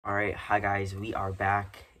Alright, hi guys, we are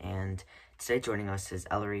back, and today joining us is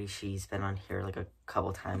Ellery. She's been on here like a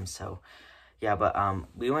couple times, so yeah, but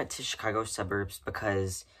we went to Chicago suburbs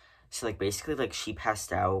because basically she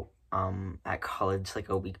passed out at college like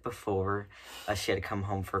a week before. She had to come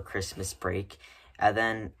home for Christmas break, and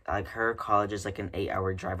then her college is like an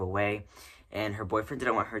 8-hour drive away, and her boyfriend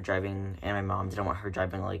didn't want her driving, and my mom didn't want her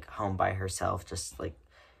driving like home by herself, just like,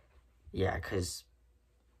 yeah, because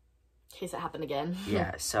in case it happened again.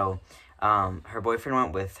 yeah, so her boyfriend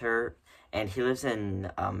went with her, and he lives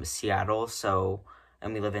in Seattle,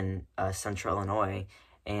 and we live in central Illinois,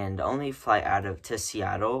 and the only flight to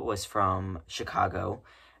Seattle was from Chicago,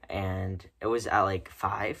 and it was at like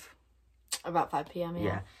 5. About 5 p.m.,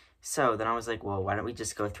 yeah. So then I was like, well, why don't we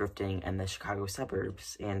just go thrifting in the Chicago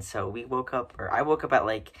suburbs? And so I woke up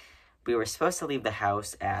at we were supposed to leave the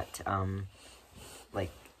house at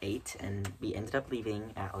 8, and we ended up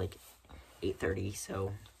leaving at 8:30,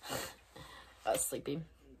 so I was sleepy.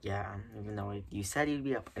 Yeah, even though you said you'd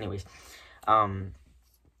be up. Anyways,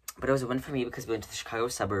 but it was a win for me because we went to the Chicago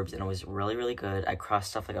suburbs, and it was really, really good. I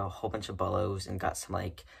crossed off a whole bunch of bolos and got some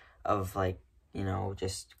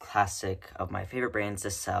just classic of my favorite brands to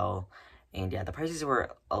sell. And yeah, the prices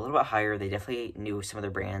were a little bit higher. They definitely knew some of their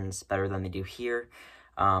brands better than they do here.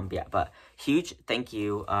 Yeah, but huge thank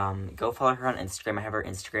you. Go follow her on Instagram. I have her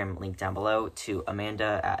Instagram link down below, to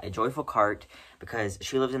Amanda at A Joyful Cart, because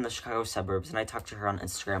she lives in the Chicago suburbs, and I talked to her on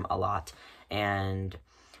Instagram a lot. And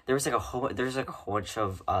there's a whole bunch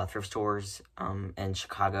of thrift stores in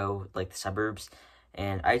Chicago, the suburbs,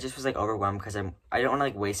 and I just was overwhelmed because I don't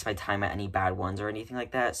want to waste my time at any bad ones or anything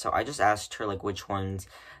like that. So I just asked her which ones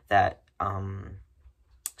that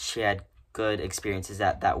she had good experiences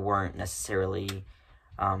that weren't necessarily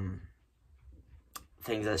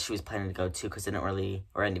things that she was planning to go to, because I didn't really,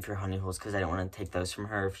 or any of her honey holes, because I didn't want to take those from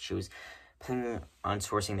her if she was planning on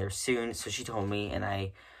sourcing there soon. So she told me, and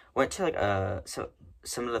I went to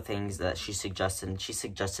some of the things that she suggested, and she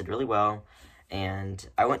suggested really well. And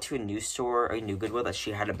I went to a new store, a new Goodwill that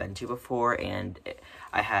she hadn't been to before, and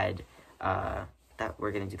I had that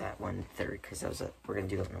we're gonna do that one third, because we're gonna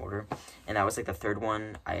do that in order. And that was the third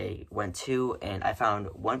one I went to, and I found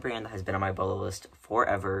one brand that has been on my bolo list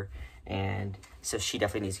forever, and so she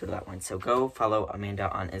definitely needs to go to that one. So go follow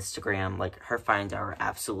Amanda on Instagram. Her finds are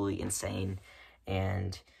absolutely insane,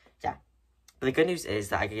 and yeah. But the good news is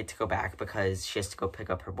that I get to go back because she has to go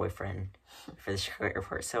pick up her boyfriend for the Chicago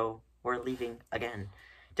airport. So we're leaving again.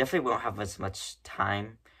 Definitely won't have as much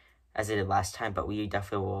time as I did last time, but we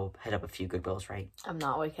definitely will hit up a few Goodwills, right? I'm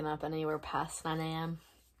not waking up anywhere past 9 a.m.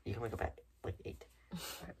 You can wake up at 8.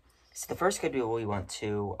 Right. So the first Goodwill we went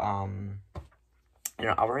to, I'll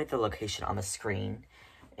write the location on the screen.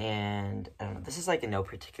 And I don't know, this is in no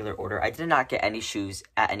particular order. I did not get any shoes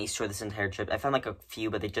at any store this entire trip. I found a few,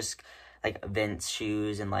 but they just Vince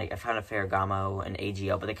shoes, and I found a Ferragamo and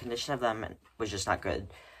AGL, but the condition of them was just not good.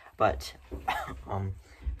 But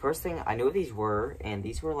first thing, I knew what these were, and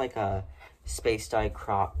these were a space dye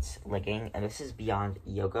cropped legging, and this is Beyond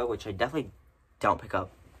Yoga, which I definitely don't pick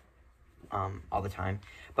up all the time,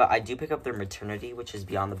 but I do pick up their maternity, which is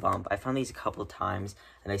Beyond the Bump. I found these a couple of times,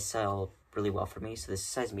 and they sell really well for me. So this is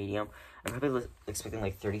size medium. I'm probably expecting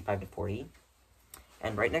 35 to 40.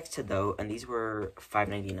 And right next to those, and these were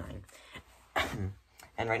 $5.99.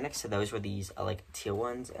 And right next to those were these teal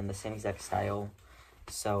ones, and the same exact style.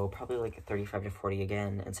 So probably 35 to 40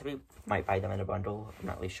 again. And somebody might buy them in a bundle. I'm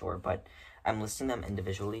not really sure, but I'm listing them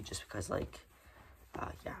individually just because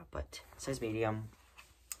yeah. But size medium,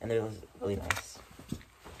 and they're really nice.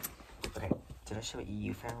 Okay, did I show what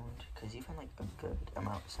you found? Because you found a good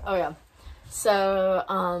amount. So. Oh yeah. So,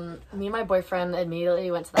 me and my boyfriend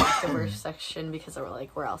immediately went to the activewear section because they were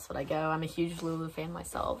where else would I go? I'm a huge Lulu fan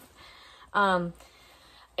myself.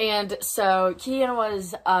 And so Keegan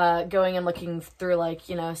was, going and looking through,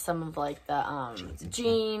 some of, the,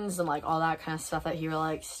 jeans and, all that kind of stuff that he really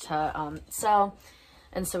likes to, sell.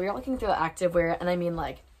 And so we were looking through the activewear, and I mean,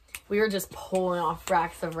 we were just pulling off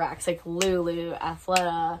racks of racks, Lulu,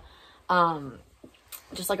 Athleta,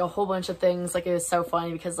 just a whole bunch of things. It was so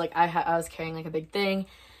funny because I was carrying a big thing,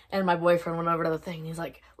 and my boyfriend went over to the thing, and he's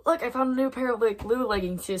like, look, I found a new pair of Lulu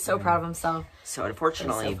leggings. He was so proud of himself. So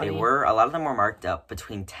unfortunately, a lot of them were marked up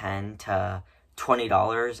between $10 to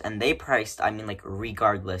 $20, and they priced,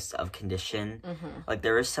 regardless of condition.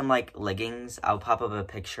 There was some leggings, I'll pop up a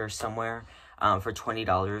picture somewhere, for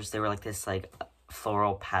 $20. They were this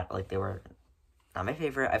floral pattern. They were not my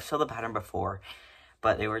favorite. I've sold the pattern before,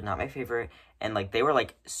 but they were not my favorite. And they were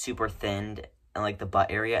super thinned in the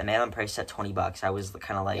butt area, and they had them priced at $20. I was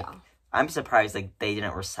kind of yeah. I'm surprised they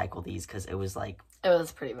didn't recycle these, because it was It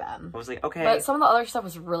was pretty bad. I was like, okay. But some of the other stuff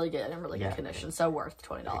was really good and really good condition. So worth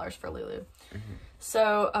 $20 for Lulu.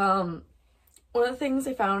 So, one of the things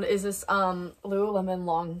I found is this Lululemon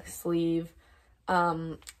long sleeve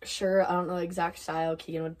shirt. I don't know the exact style.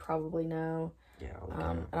 Keegan would probably know. Yeah. I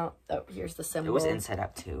don't. Oh, here's the symbol. It was inside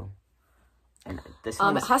out too. And this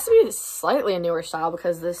it has to be slightly a newer style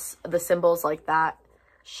because the symbol's like that.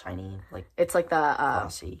 Shiny, like it's like the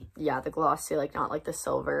glossy. Yeah, the glossy, like not like the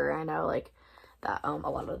silver. I know, like that. A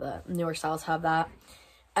lot of the newer styles have that.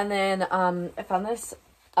 And then I found this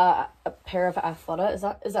a pair of Athleta. Is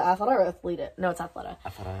it Athleta or Athleta? No, it's Athleta.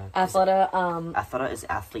 Athleta. Athleta is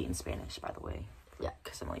athlete in Spanish, by the way. Yeah,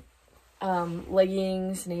 because I'm like.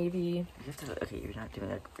 Leggings, navy. You have to. Okay, you're not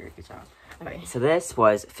doing a very good job. Okay. Right, so this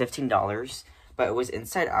was $15, but it was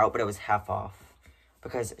inside out, but it was half off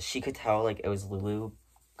because she could tell like it was Lulu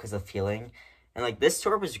because of feeling, and like this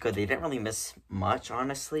store was good. They didn't really miss much,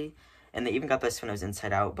 honestly, and they even got this when it was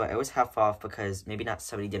inside out, but it was half off because maybe not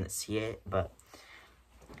somebody didn't see it, but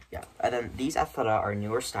yeah. And then these Athleta are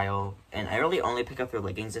newer style, and I really only pick up their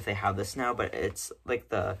leggings if they have this now, but it's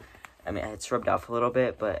like it's rubbed off a little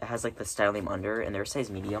bit, but it has like the style name under, and they're size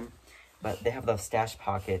medium. But they have the stash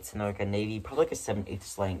pockets, and they're like a navy, probably like a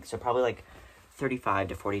 7/8 length. So probably like $35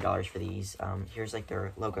 to $40 for these. Here's like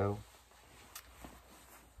their logo.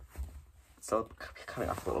 Still coming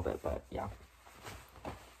off a little bit, but yeah.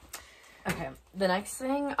 Okay, the next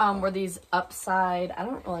thing were these upside. I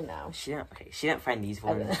don't really know. She didn't find these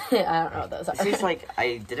ones. I don't know what those are. These like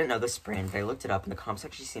I didn't know this brand, but I looked it up, and the comps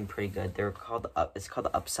actually seem pretty good. They're called It's called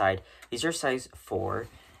the Upside. These are size 4,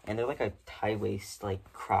 and they're like a tie waist,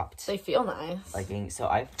 like cropped. They feel nice. Legging. So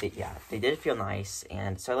they did feel nice,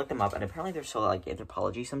 and so I looked them up, and apparently they're sold at like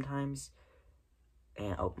Anthropologie sometimes.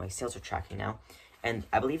 And oh, my sales are tracking now, and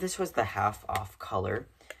I believe this was the half off color.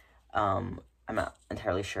 I'm not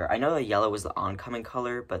entirely sure. I know the yellow was the oncoming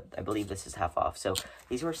color, but I believe this is half off. So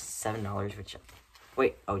these were $7, which,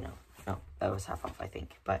 wait, oh no, that was half off, I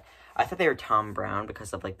think. But I thought they were Tom Brown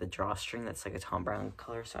because of like the drawstring. That's like a Tom Brown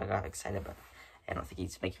color, so I got excited. But I don't think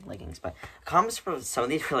he's making leggings. But comps for some of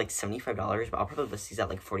these were like $75, but I'll probably list these at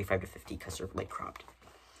like $45 to $50 because they're like cropped.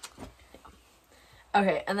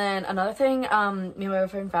 Okay, and then another thing, me and my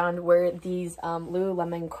boyfriend found were these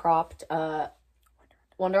Lululemon cropped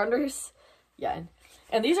Wonder Unders. Yeah,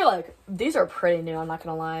 and these are pretty new, I'm not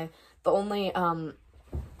gonna lie. The only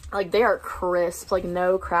like they are crisp, like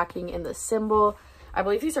no cracking in the symbol. I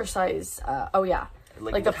believe these are size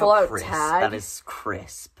like the full out tag. That is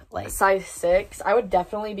crisp. Like size 6. I would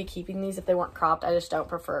definitely be keeping these if they weren't cropped. I just don't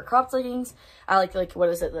prefer cropped leggings. I like what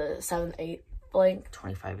is it, the 7/8 length?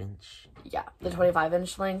 25-inch. Yeah, the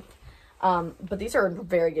 25-inch length. But these are in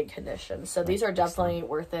very good condition, so these are definitely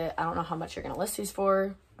worth it. I don't know how much you're gonna list these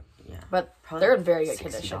for. Yeah, but they're in very good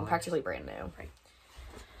condition, practically brand new. Right.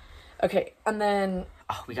 Okay, and then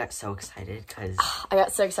we got so excited because I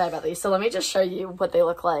got so excited about these. So let me just show you what they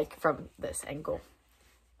look like from this angle.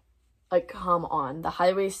 Like, come on, the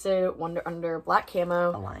high-waisted Wonder Under black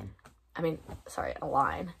camo. A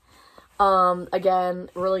line. Again,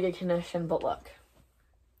 really good condition, but look,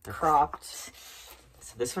 they're cropped.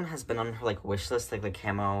 So this one has been on her like wish list, like the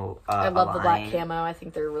camo. I love the black camo. I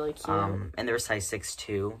think they're really cute. And they're size 6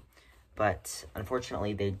 too. But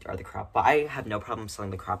unfortunately, they are the crop. But I have no problem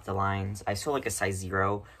selling the crop lines. I sold like a size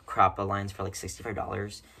 0 crop lines for like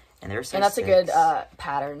 $65, and they're size. And that's 6. a good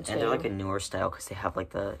pattern too. And they're like a newer style because they have like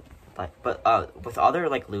the but with other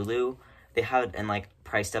like Lulu, they have and like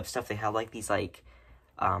priced up stuff. They have like these like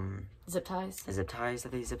zip ties. Zip ties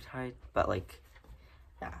that they zip tied, but like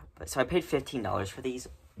yeah. But so I paid $15 for these,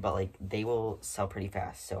 but like they will sell pretty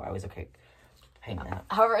fast, so I was okay.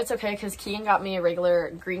 However, it's okay because Keegan got me a regular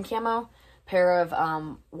green camo pair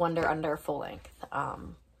of Wonder Under full length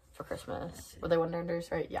for Christmas. Were they Wonder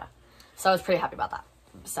Unders, right? Yeah. So I was pretty happy about that.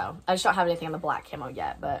 So I just don't have anything on the black camo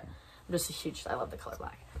yet, but I'm just I love the color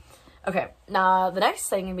black. Okay, now the next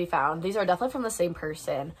thing we found, these are definitely from the same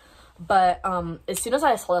person, but as soon as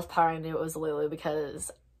I saw this pattern, I knew it was Lulu because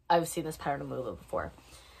I've seen this pattern in Lulu before.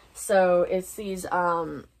 So it's these,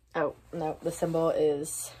 oh no, the symbol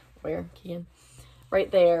is, where, Keegan? Right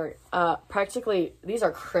there. Practically, these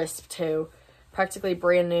are crisp too. Practically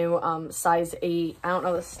brand new, size 8. I don't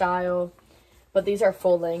know the style, but these are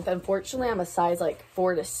full length. Unfortunately, I'm a size like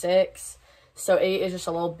 4 to 6, so 8 is just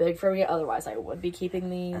a little big for me. Otherwise, I would be keeping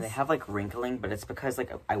these. And they have like wrinkling, but it's because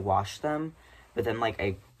like I washed them, but then like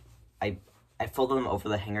I folded them over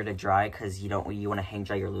the hanger to dry because you want to hang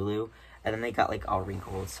dry your Lulu, and then they got like all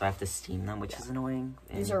wrinkled, so I have to steam them, which is annoying.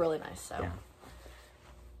 These are really nice, so. Yeah.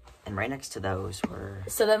 And right next to those were...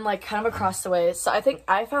 So then, like, kind of across the way. So I think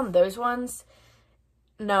I found those ones.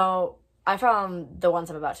 No, I found the ones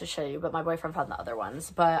I'm about to show you, but my boyfriend found the other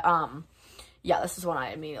ones. But, yeah, this is one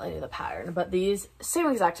I immediately knew the pattern. But these, same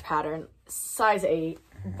exact pattern, size 8,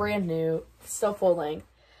 brand new, still full length.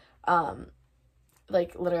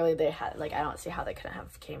 Like, literally, they had, like, I don't see how they couldn't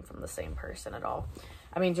have came from the same person at all.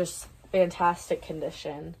 I mean, just fantastic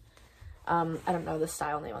condition. I don't know the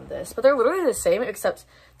style name on this, but they're literally the same, except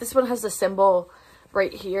this one has the symbol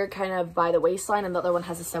right here, kind of by the waistline, and the other one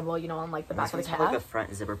has a symbol, you know, on, like, the back of the calf. Like the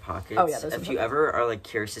front zipper pockets. Oh, yeah. If you ever are, like,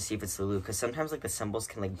 curious to see if it's Lulu, because sometimes, like, the symbols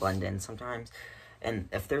can, like, blend in sometimes. And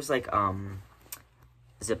if there's, like,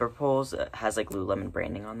 zipper pulls, it has, like, Lululemon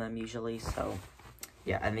branding on them usually, so...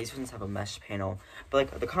 Yeah, and these ones have a mesh panel. But,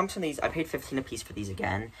 like, the comps on these, I paid $15 a piece for these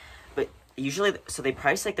again. But usually, so they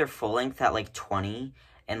price, like, their full length at, like, $20,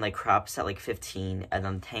 and, like, crops at, like, $15, and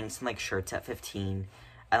then tanks and, like, shirts at $15,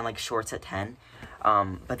 and, like, shorts at $10.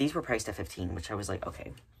 But these were priced at $15, which I was like,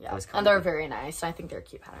 okay. Yeah, and they're very nice. I think they're a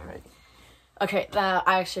cute pattern. Right. Okay,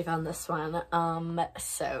 I actually found this one.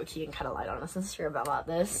 So Keegan kind of lied on us and sure about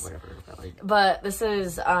this. Whatever. But this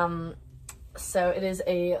is, so it is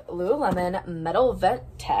a Lululemon Metal Vent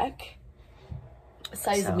Tech,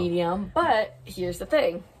 size medium. But here's the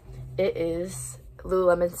thing. It is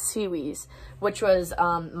Lululemon Seaweeds, which was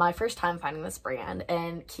my first time finding this brand,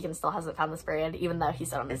 and Keegan still hasn't found this brand, even though he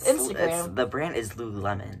said on his Instagram. The brand is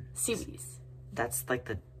Lululemon. Seaweeds. That's like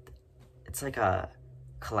it's like a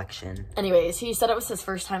collection. Anyways, he said it was his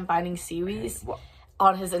first time finding Seaweeds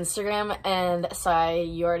on his Instagram, and so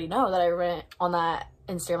you already know that I went on that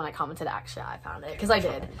Instagram and I commented, actually, I found it, because I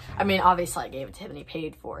did. I mean, obviously I gave it to him and he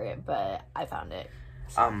paid for it, but I found it.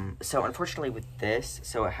 So unfortunately with this,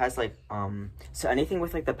 so it has like, so anything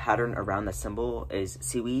with like the pattern around the symbol is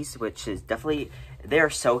Seaweeds, which is definitely, they are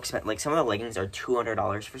so expensive. Like some of the leggings are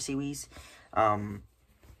 $200 for Seaweeds. And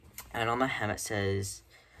on the hem it says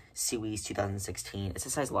Seaweeds 2016. It's a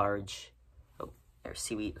size large. Oh, or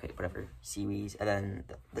Seaweed, okay, whatever, Seaweeds. And then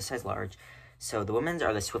the size large. So the women's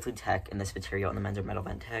are the Swiftly Tech in this material, and the men's are Metal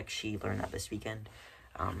Vent Tech. She learned that this weekend.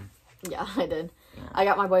 Yeah, I did. Yeah. I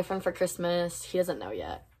got my boyfriend for Christmas. He doesn't know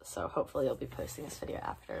yet, so hopefully he'll be posting this video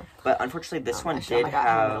after. But unfortunately, this one did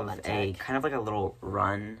have a kind of like a little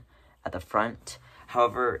run at the front.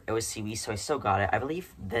 However, it was Seaweed, so I still got it. I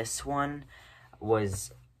believe this one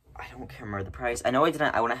was, I don't remember the price. I know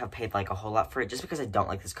I wouldn't have paid like a whole lot for it, just because I don't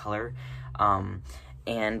like this color,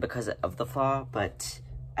 and because of the flaw, but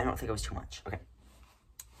I don't think it was too much. Okay.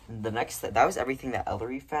 The next, that was everything that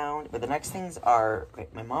Ellery found, but the next things are, okay,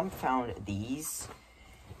 my mom found these,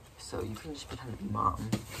 so you can just pretend to be mom.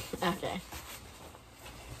 Okay.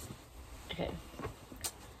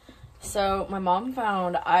 So, my mom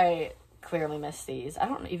found, I clearly missed these. I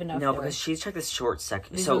don't even know if because she's checked this short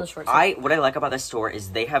section. These So, what I like about this store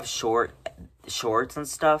is they have shorts and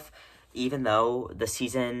stuff, even though the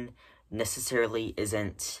season necessarily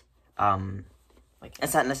isn't,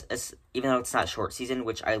 it's not, even though it's not short season,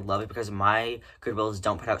 which I love it because my Goodwills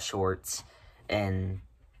don't put out shorts in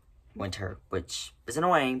winter, which is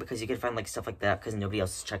annoying because you can find like stuff like that because nobody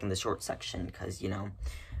else is checking the short section because, you know,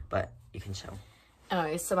 but you can show.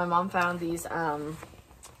 Anyway, so my mom found these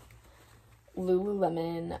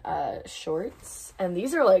Lululemon shorts, and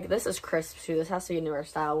these are like, this is crisp too. This has to be a newer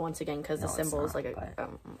style once again because the symbol is like a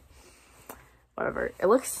whatever. It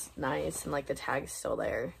looks nice and like the tag's still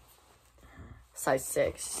there. Size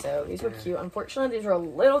 6, so these were cute. Unfortunately, these were a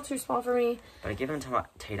little too small for me. But I gave them to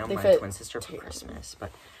Tatum, my twin sister, for Christmas. But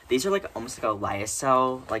these are like almost like a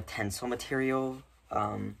lyocell, like tensile material.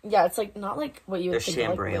 Yeah, it's like not like what you would think. They're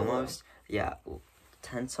chambray almost. Yeah,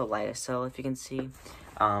 tensile lyocell, if you can see.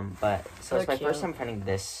 But so it's my first time finding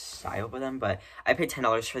this style for them. But I paid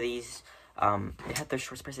 $10 for these. They had their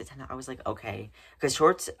shorts priced at $10. I was like, okay, because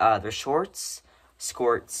shorts, their shorts,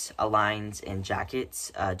 skirts, aligns, and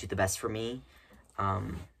jackets do the best for me.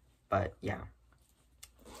 But yeah,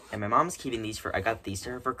 and my mom's keeping these I got these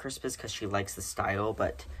to her for Christmas because she likes the style,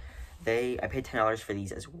 but I paid $10 for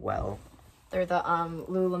these as well. They're the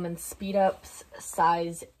Lululemon Speed Ups,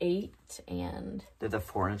 size 8, and they're the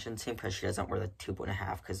 4-inch inseam because she doesn't wear the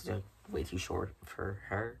 2.5 because they're way too short for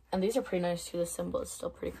her. And these are pretty nice too. The symbol is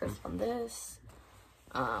still pretty crisp on this.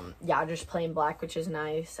 Yeah, just plain black, which is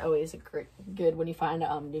nice. Always good when you find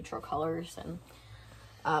neutral colors and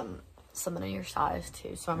something in your size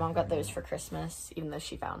too. So my mom got those for Christmas, even though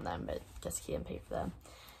she found them, but guess Keegan paid for them.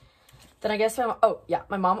 Then I guess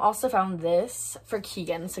my mom also found this for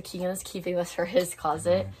Keegan. So Keegan is keeping this for his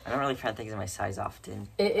closet. I don't really find things in my size often.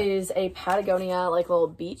 It is a Patagonia like little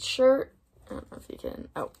beach shirt. I don't know if you can.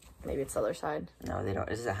 Oh, maybe it's the other side. No, they don't.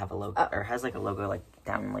 It doesn't have a logo, or it has like a logo like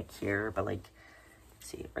down like here, but like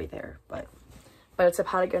see right there. But but it's a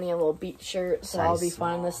Patagonia little beach shirt, so that'll be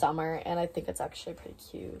fun in the small. summer, and I think it's actually pretty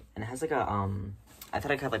cute. And it has like a, I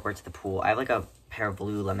thought I could like wear it to the pool. I have like a pair of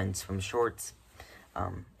Lululemon swim shorts,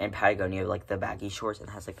 and Patagonia, like the baggy shorts, and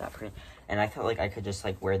it has like that print. And I thought like I could just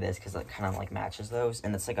like wear this because it kind of like matches those.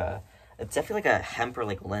 And it's like it's definitely like a hemp or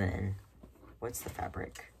like linen. What's the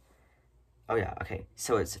fabric? Oh yeah, okay.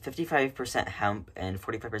 So it's 55% hemp and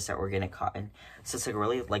 45% organic cotton. So it's like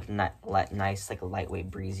really like nice, like a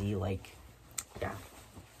lightweight, breezy, like, yeah,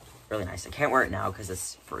 really nice. I can't wear it now because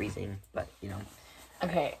it's freezing, but you know.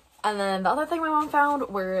 Okay, and then the other thing my mom found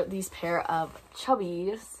were these pair of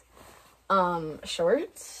Chubbies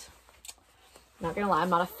shorts. Not gonna lie, I'm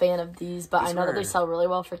not a fan of these, but I know that they sell really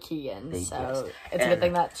well for Keegan, so it's a good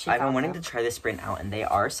thing that she found I've been wanting them. to try this brand out, and they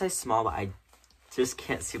are size small, but I just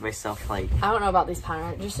can't see myself like. I don't know about these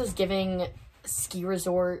patterns. Just as giving ski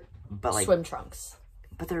resort But like swim trunks.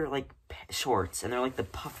 But they're like shorts, and they're like the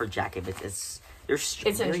puffer jacket. But it's very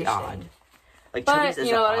interesting. odd. Like, But Chubbies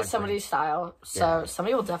you know what? odd It's somebody's style, so Yeah.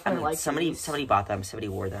 somebody will definitely like these. somebody bought them, somebody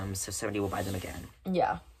wore them, so somebody will buy them again.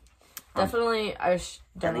 Yeah, definitely. I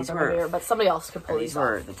don't know if these they're were- here, but somebody else could pull And these these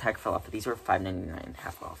were off. the tag fell off, but these were $5.99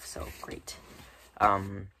 half off, so great.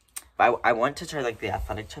 But I want to try like the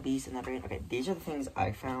athletic Chubbies in that brand. Okay, these are the things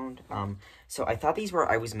I found. So I thought these were,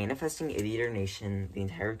 I was manifesting Aviator Nation the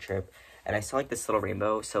entire trip, and I saw like this little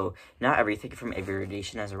rainbow. So not everything from Aviator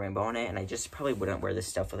Nation has a rainbow on it, and I just probably wouldn't wear this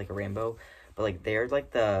stuff with like a rainbow. But like they're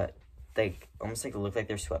like almost like look like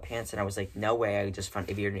they're sweatpants, and I was like, no way! I just found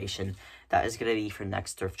Aviator Nation. That is gonna be for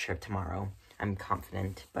next thrift trip tomorrow. I'm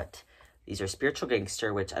confident, but. These are Spiritual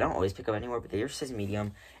Gangster, which I don't always pick up anymore, but they are size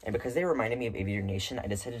medium. And because they reminded me of Aviator Nation, I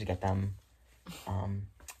decided to get them. And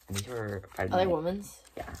these were $5.99. Are they women's?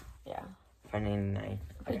 Yeah. Yeah. $5.99.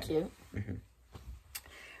 Pretty cute.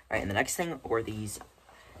 Alright, and the next thing were these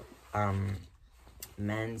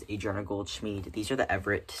men's Adriana Goldschmied. These are the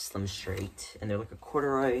Everett Slim Straight. And they're like a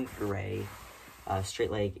corduroy gray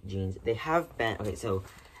straight leg jeans. They have been... Okay, so...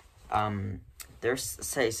 they're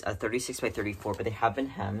size 36 by 34, but they have been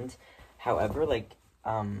hemmed. However, like,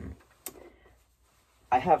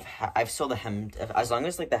 I've sold the hem, as long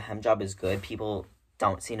as, like, the hem job is good, people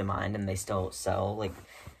don't seem to mind, and they still sell, like,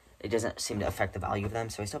 it doesn't seem to affect the value of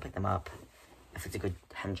them, so I still pick them up if it's a good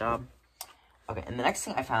hem job. Okay, and the next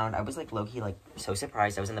thing I found, I was, like, low-key, like, so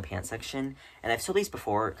surprised. I was in the pants section, and I've sold these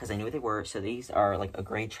before, because I knew what they were, so these are, like, a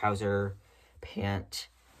gray trouser pant,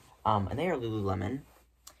 and they are Lululemon.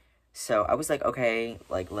 So I was like, okay,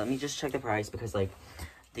 like, let me just check the price, because, like,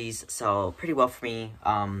 these sell pretty well for me.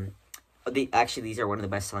 These are one of the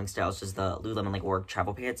best-selling styles, just the Lululemon, like, work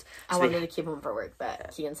travel pants. I So wanted to keep them for work,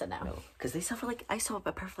 but Keegan said no. because they sell for, like, I saw a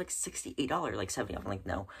pair for, like, $68, like, $70. I'm like,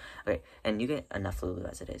 no. Okay, and you get enough Lulu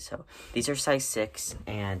as it is. So these are size 6,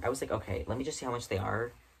 and I was like, okay, let me just see how much they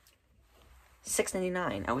are.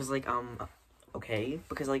 $6.99. I was like, okay,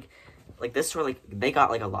 because, like this store, like, they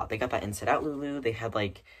got, like, a lot. They got that Inside Out Lulu. They had,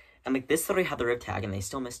 like, and, like, this literally had the rib tag, and they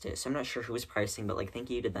still missed it. So I'm not sure who was pricing, but, like,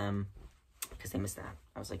 thank you to them, because they missed that.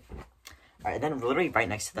 I was like, all right. And then literally right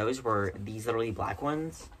next to those were these literally black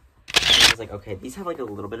ones. And I was like, okay, these have, like, a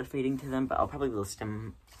little bit of fading to them, but I'll probably list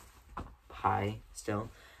them high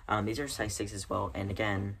still. These are size 6 as well, and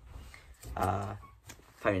again,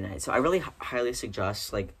 $5.99. So I really highly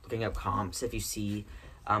suggest, like, looking up comps if you see,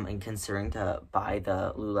 and considering to buy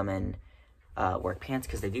the Lululemon work pants,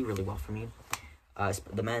 because they do really well for me.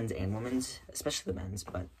 The men's and women's, especially the men's,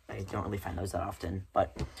 but I don't really find those that often.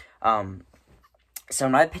 But, so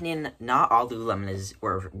in my opinion, not all Lululemon is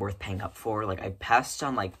worth paying up for. Like, I passed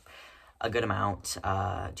on, like, a good amount,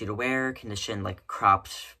 due to wear, condition, like,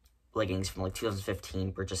 cropped leggings from, like,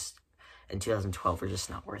 2015 were just, in 2012 were just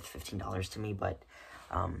not worth $15 to me. But,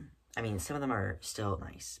 I mean, some of them are still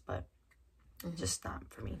nice, but just not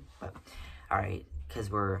for me. But, alright,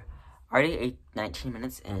 because we're already 19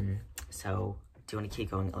 minutes in, so... Do you want to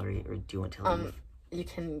keep going, Ellery, or do you want to leave? You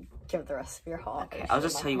can give the rest of your haul. Okay, I'll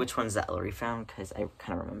just tell you which ones that Ellery found, because I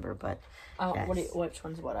kind of remember, but... Yes. Which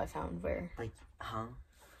one's what I found where? Like, huh?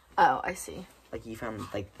 Oh, I see. Like, you found,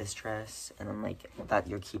 like, this dress, and then, like, that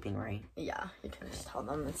you're keeping, right? Yeah, you can just tell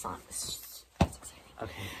them it's not... It's exciting.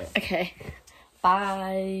 Okay, but... Okay.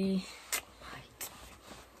 Bye.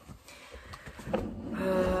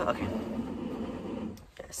 Okay.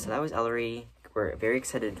 Yeah, so that was Ellery. We're very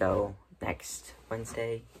excited to go next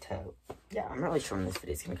Wednesday to... Yeah, I'm not really sure when this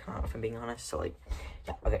video is going to come out, if I'm being honest. So, like,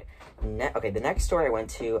 yeah, okay. Okay, the next store I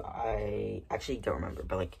went to, I actually don't remember,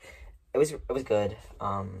 but, like, it was good.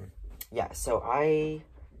 Yeah, so it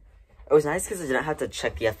was nice because I didn't have to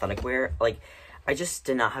check the athletic wear. Like, I just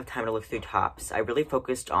did not have time to look through tops. I really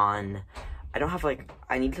focused on I don't have, like,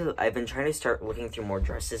 I've been trying to start looking through more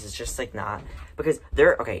dresses. It's just, like, not, because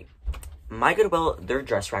okay, my Goodwill, their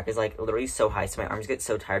dress rack is, like, literally so high, so my arms get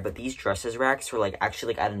so tired, but these dresses racks were, like,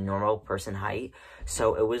 actually, like, at a normal person height,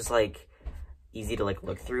 so it was, like, easy to, like,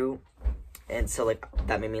 look through, and so, like,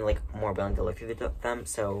 that made me, like, more willing to look through them,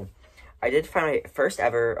 so I did find my first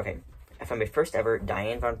ever, I found my first ever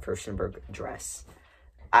Diane von Furstenberg dress.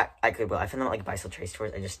 I found them at, like, buy sell trade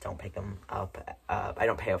stores. I just don't pick them up. I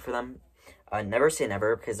don't pay up for them. Never say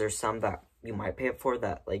never, because there's some that you might pay up for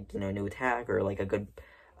that, like, you know, new tag or, like, a good,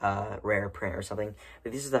 rare print or something.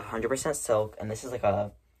 But this is the 100% silk, and this is, like,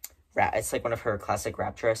 it's, like, one of her classic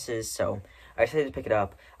wrap dresses, so I decided to pick it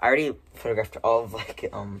up. I already photographed all of, like,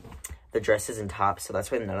 the dresses and tops, so that's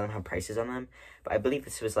why none of them have prices on them. But I believe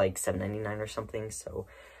this was, like, $7.99 or something, so,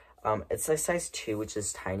 it's, like, size 2, which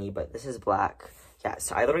is tiny, but this is black. Yeah,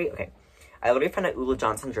 so I literally found a Ulla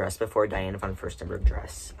Johnson dress before a Diane von Furstenberg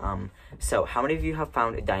dress. So how many of you have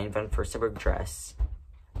found a Diane von Furstenberg dress?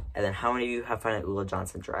 And then how many of you have found an Ulla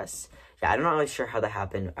Johnson dress? Yeah, I'm not really sure how that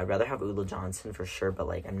happened. I'd rather have Ulla Johnson for sure, but,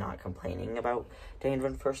 like, I'm not complaining about Diane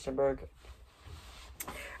von Furstenberg.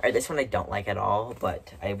 Alright, this one I don't like at all,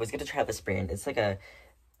 but I was going to try out this brand. It's like a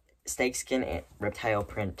snakeskin and reptile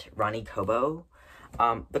print Ronnie Kobo.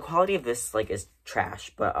 The quality of this, like, is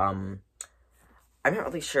trash, but, I'm not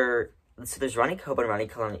really sure. So there's Ronnie Kobo and Ronnie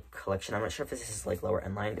Collection. I'm not sure if this is, like, lower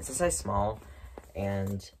end line. It's a size small,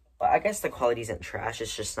 and I guess the quality isn't trash.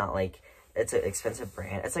 It's just not, like, it's an expensive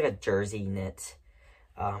brand. It's, like, a jersey knit.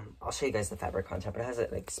 I'll show you guys the fabric content, but it has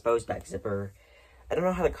an exposed back zipper. I don't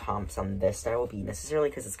know how the comps on this style will be necessarily,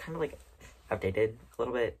 because it's kind of, like, outdated a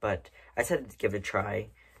little bit, but I decided to give it a try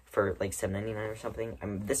for, like, $7.99 or something.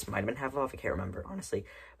 This might have been half off, I can't remember, honestly.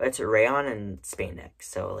 But it's rayon and spandex,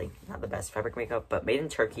 so, like, not the best fabric makeup, but made in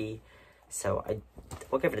Turkey, so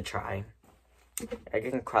we'll give it a try. I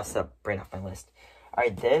can cross that brand off my list.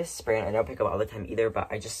 Alright, this brand I don't pick up all the time either, but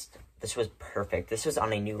this was perfect. This was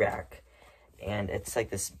on a new rack, and it's, like,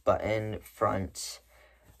 this button front,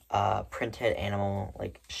 printed animal,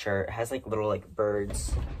 like, shirt. It has, like, little, like,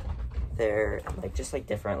 birds there, and, like, just, like,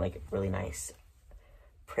 different, like, really nice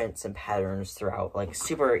prints and patterns throughout, like,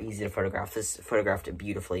 super easy to photograph. This photographed it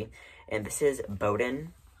beautifully, and this is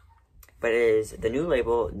Bowden, but it is the new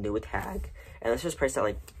label, new tag, and this was priced at,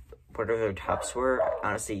 like, whatever their tops were.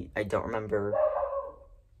 Honestly, I don't remember.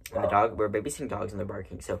 And we're babysitting dogs and they're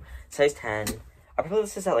barking, so size 10. I probably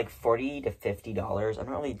this is at, like, $40 to $50. I'm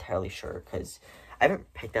not really entirely sure, because I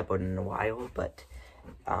haven't picked up Bowden in a while, but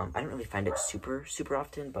I don't really find it super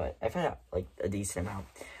often, but I find it, like, a decent amount.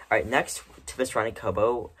 Alright, next to this Ronnie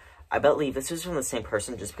Kobo, I believe this was from the same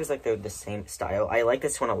person, just because, like, they're the same style. I like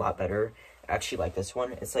this one a lot better. I actually like this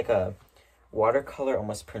one. It's, like, a watercolor,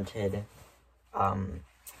 almost printed,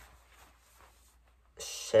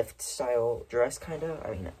 shift style dress, kind of.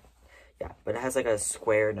 I mean, yeah, but it has, like, a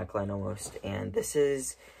square neckline almost, and this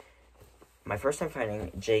is my first time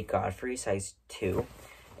finding J. Godfrey, size 2,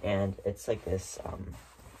 and it's, like, this,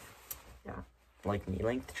 yeah, like,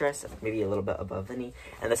 knee-length dress, maybe a little bit above the knee,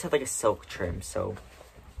 and this had, like, a silk trim, so,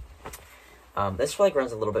 this, like,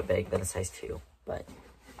 runs a little bit big than a size 2, but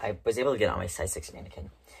I was able to get it on my size 6 mannequin.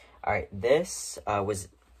 Alright, this, was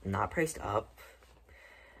not priced up.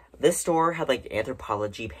 This store had, like,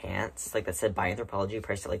 Anthropologie pants, like, that said buy Anthropologie,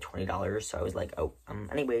 priced at, like, $20, so I was like, oh,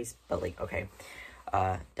 anyways, but, like, okay.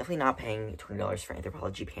 Definitely not paying $20 for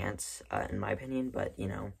Anthropologie pants, in my opinion, but, you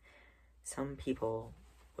know, some people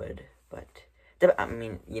would, but, I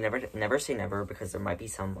mean, you never say never, because there might be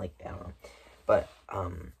some, like, I don't know, but,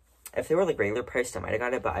 if they were, like, regular priced, I might have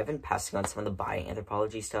got it, but I've been passing on some of the buy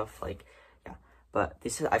Anthropologie stuff, like, yeah, but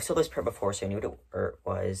I've sold this print before, so I knew what it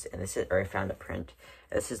was, and I found a print.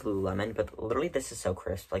 This is Lululemon, but literally this is so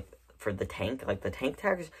crisp, like, for the tank, like, the tank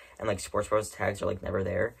tags and, like, Sports Bros tags are, like, never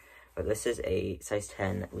there, but this is a size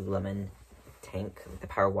 10 Lululemon tank, like, the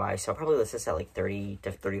Power Y, so I'll probably list this at, like, $30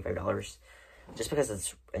 to $35, just because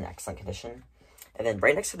it's in excellent condition. And then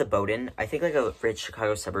right next to the Bowden, I think, like, a rich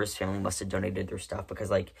Chicago suburbs family must have donated their stuff,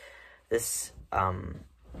 because, like, this,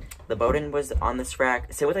 the Bowden was on this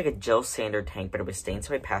rack. Same with, like, a Jill Sander tank, but it was stained,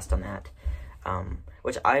 so I passed on that.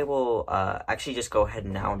 Which I will, actually just go ahead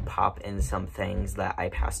now and pop in some things that I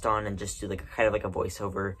passed on and just do, like, kind of like a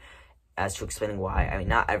voiceover as to explaining why. I mean,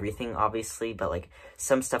 not everything, obviously, but, like,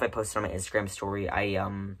 some stuff I posted on my Instagram story, I,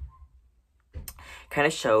 kind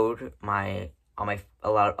of showed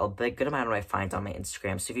a big good amount of my finds on my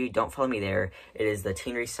Instagram. So if you don't follow me there, it is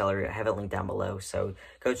Theteenreseller. I have it linked down below, so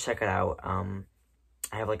go check it out.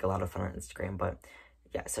 I have, like, a lot of fun on Instagram, but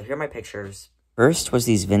yeah, so here are my pictures. First was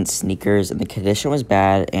these Vince sneakers, and the condition was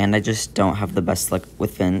bad, and I just don't have the best luck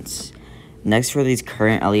with Vince. Next were these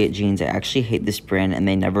current Elliott jeans. I actually hate this brand and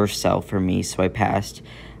they never sell for me, so I passed.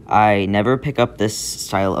 I never pick up this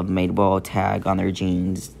style of Madewell tag on their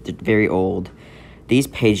jeans. They're very old. These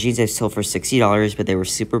Page jeans I sold for $60, but they were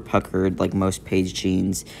super puckered like most Page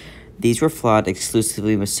jeans. These were flawed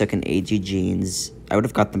exclusively with Sook and AG jeans. I would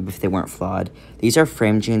have got them if they weren't flawed. These are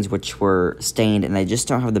frame jeans which were stained, and I just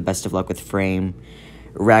don't have the best of luck with frame.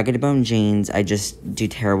 Ragged Bone jeans I just do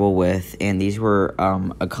terrible with, and these were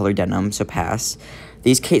a color denim, so pass.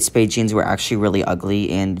 These Kate Spade jeans were actually really ugly,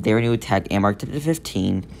 and they were new tag and marked up to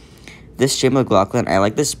 15. This J. McLaughlin, I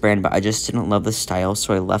like this brand, but I just didn't love the style,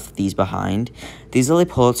 so I left these behind. These Lily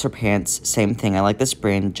Pulitzer pants, same thing. I like this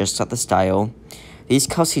brand, just not the style. These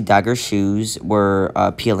Kelsey Dagger shoes were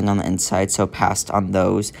peeling on the inside, so passed on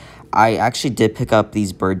those. I actually did pick up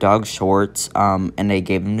these Bird Dog shorts, and I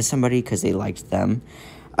gave them to somebody because they liked them.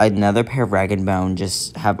 Another pair of Rag & Bone,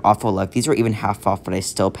 just have awful luck. These were even half off, but I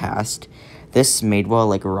still passed. This Madewell,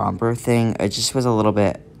 like, romper thing, it just was a little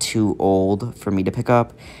bit too old for me to pick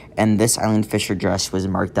up. And this Eileen Fisher dress was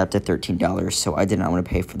marked up to $13, so I did not want to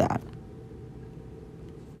pay for that.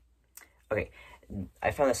 Okay,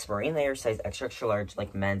 I found this marine layer size extra extra large,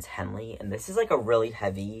 like, men's Henley. And this is, like, a really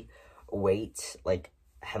heavy weight, like,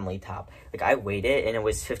 Henley top. Like, I weighed it, and it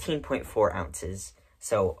was 15.4 ounces.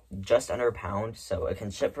 So, just under a pound. So, it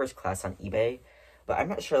can ship first class on eBay. But I'm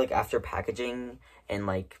not sure, like, after packaging and,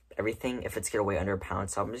 like, everything, if it's going to weigh under a pound.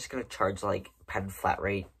 So, I'm just going to charge, like, padded flat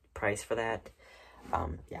rate price for that.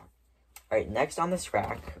 Yeah. Alright, next on this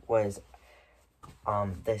rack was,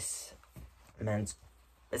 this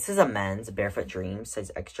is a men's Barefoot Dreams,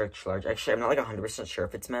 size extra extra large. Actually, I'm not, like, 100% sure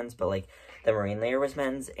if it's men's, but, like, the marine layer was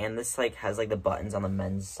men's, and this, like, has, like, the buttons on the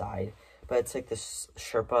men's side. But it's, like, this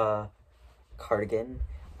Sherpa cardigan.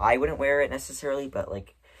 I wouldn't wear it necessarily, but,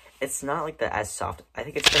 like, it's not, like, as soft. I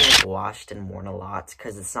think it's been, like, washed and worn a lot,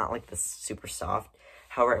 because it's not, like, this super soft.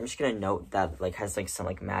 However, I'm just gonna note that, like, has, like, some,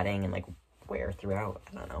 like, matting and, like, wear throughout.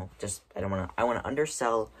 I don't know. Just, I want to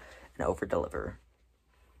undersell and over-deliver.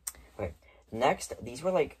 Okay. Next, these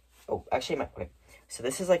were, like, oh, actually, okay. So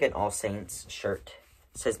this is, like, an All Saints shirt,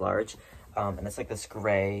 size large, and it's, like, this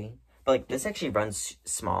gray, but, like, this actually runs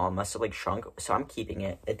small, must have, like, shrunk, so I'm keeping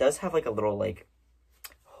it. It does have, like, a little, like,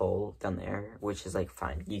 hole down there, which is, like,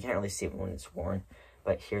 fine. You can't really see it when it's worn,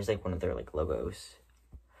 but here's, like, one of their, like, logos.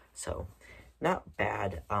 So, not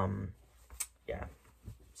bad. Yeah.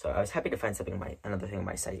 So I was happy to find something another thing in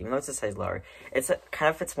my size, even though it's a size lower. Kind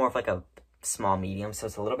of fits more of like a small medium, so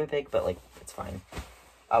it's a little bit big, but like it's fine.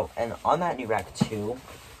 Oh, and on that new rack too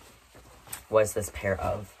was this pair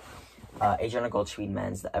of Adriana Goldschmied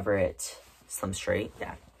men's, the Everett Slim Straight.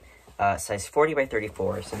 Yeah, size 40 by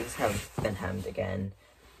 34. So these have been hemmed again.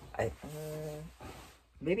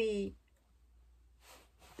 Maybe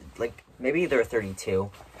they're 32.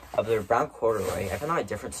 Of their brown corduroy. I found out at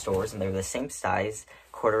different stores, and they're the same size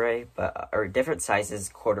corduroy, but or different sizes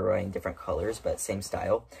corduroy in different colors, but same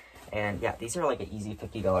style. And yeah, these are like an easy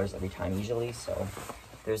 $50 every time usually. So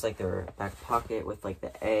there's like their back pocket with like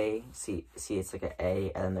the A. See, it's like an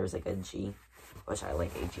A, and then there's like a G, which I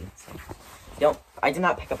like AG. So I did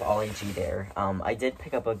not pick up all AG there. I did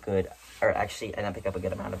pick up I didn't pick up a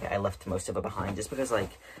good amount of it. I left most of it behind just because like.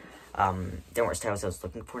 They weren't styles I was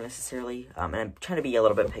looking for necessarily, and I'm trying to be a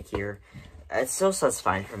little bit pickier. It still says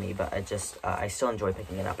fine for me, but I still enjoy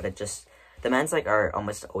picking it up, but the men's, like, are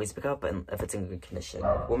almost always pick up, and if it's in good condition.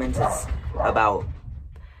 Women's is about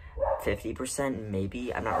 50%,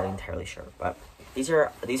 maybe, I'm not really entirely sure, but these were,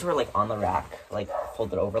 like, on the rack, like,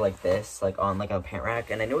 folded over like this, like, on, like, a pant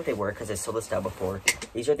rack, and I knew what they were, because I sold this style before.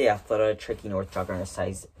 These are the Athleta Tricky North Jogger in a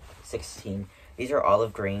size 16. These are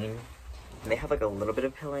olive green. And they have, like, a little bit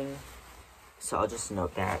of pilling, so I'll just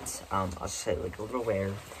note that. I'll just say, like, a little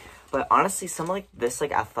wear. But honestly, some, like, this,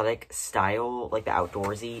 like, athletic style, like, the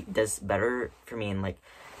outdoorsy, does better for me in, like,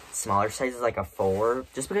 smaller sizes, like a 4.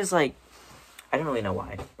 Just because, like, I don't really know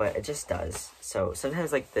why, but it just does. So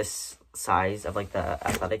sometimes, like, this size of, like, the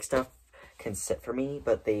athletic stuff can sit for me,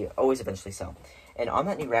 but they always eventually sell. And on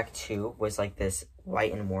that new rack, too, was, like, this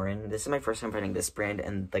White and Warren. This is my first time finding this brand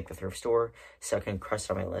in, like, the thrift store, so I can cross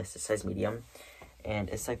it on my list. It's size medium. And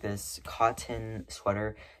it's, like, this cotton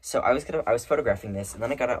sweater. So I was photographing this, and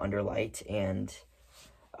then I got it under light, and,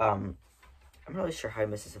 I'm not really sure how I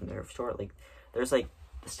missed this in the thrift store. Like, there's, like,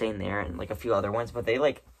 the stain there and, like, a few other ones, but they,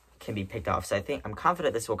 like, can be picked off. So I'm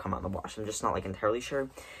confident this will come out in the wash. I'm just not, like, entirely sure.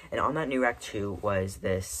 And on that new rack, too, was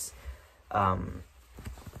this,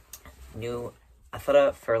 new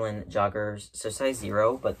Athleta Furlan joggers, so size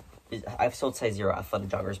 0, but I've sold size 0 Athleta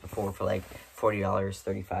joggers before for like $40,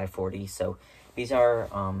 $35, $40. So these are,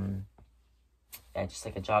 yeah, just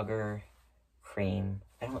like a jogger, cream,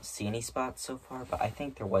 I don't see any spots so far, but I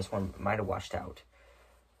think there was one. Might have washed out.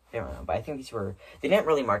 I don't know, but I think these were... They didn't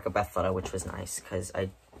really mark up Athleta, which was nice, because I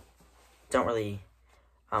don't really...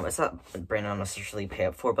 it's not a brand I necessarily pay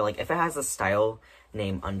up for, but, like, if it has a style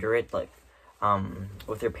name under it, like,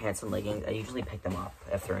 with their pants and leggings, I usually pick them up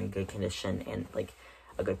if they're in good condition and, like,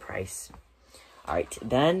 a good price. Alright,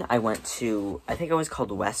 then I went to, I think it was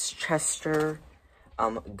called Westchester,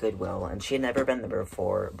 Goodwill, and she had never been there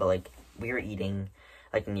before, but, like, we were eating,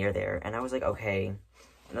 like, near there, and I was like, okay,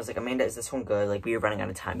 and I was like, Amanda, is this one good? Like, we were running out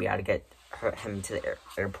of time, we had to get him to the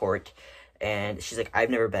airport, and she's like, I've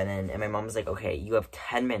never been in, and my mom was like, okay, you have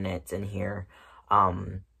 10 minutes in here,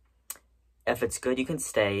 if it's good, you can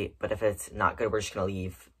stay, but if it's not good, we're just gonna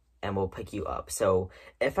leave, and we'll pick you up. So,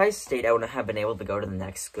 if I stayed, I wouldn't have been able to go to the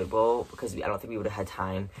next Goodwill, because I don't think we would have had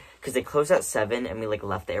time, because they closed at 7, and we, like,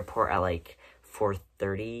 left the airport at, like,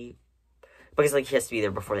 4:30, because, like, he has to be there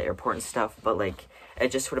before the airport and stuff, but, like, it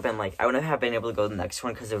just would have been, like, I wouldn't have been able to go to the next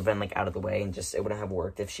one, because it would have been, like, out of the way, and just, it wouldn't have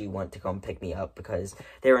worked if she went to come pick me up, because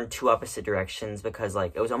they were in 2 opposite directions, because,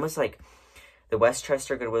 like, it was almost, like, the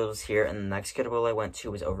Westchester Goodwill was here, and the next Goodwill I went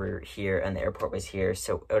to was over here, and the airport was here,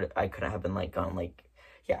 so I couldn't have been, like, gone, like,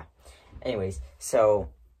 yeah. Anyways, so,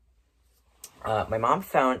 my mom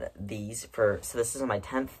found these so this is my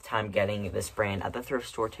 10th time getting this brand at the thrift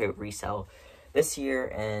store to resell this year,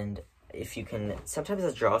 and if you can, sometimes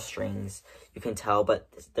the drawstrings, you can tell, but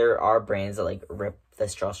there are brands that, like, rip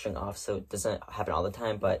this drawstring off, so it doesn't happen all the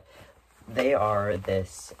time, but they are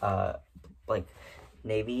this, like,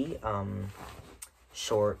 navy,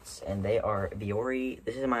 shorts, and they are Viore.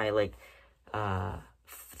 This is my, like,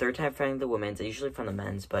 3rd time finding the women's. I usually find the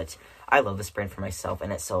men's, but I love this brand for myself,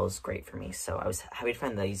 and it sells great for me, so I was happy to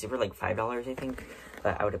find these. They were, like, $5, I think,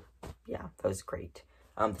 but I would have, yeah, that was great.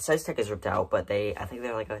 The size tag is ripped out, but I think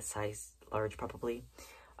they're, like, a size large, probably.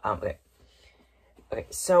 Okay. Okay,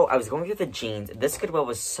 so I was going through the jeans. This Goodwill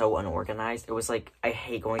was so unorganized. It was, like, I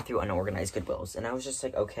hate going through unorganized Goodwills, and I was just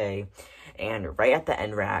like, okay. And right at the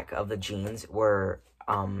end rack of the jeans were,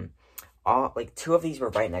 all, like, 2 of these were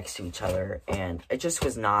right next to each other, and it just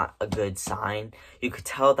was not a good sign. You could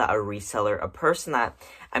tell that a reseller, a person that,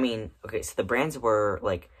 I mean, okay, so the brands were,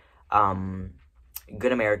 like,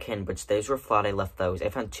 Good American, which those were flawed. I left those. I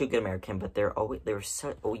found 2 Good American, but they were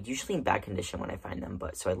usually in bad condition when I find them,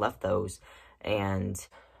 but, so I left those, and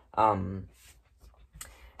then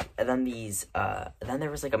these, then there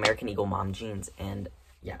was, like, American Eagle mom jeans, and,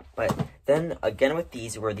 yeah, but then, again, with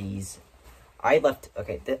these were these, I left,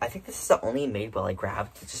 okay, I think this is the only Madewell I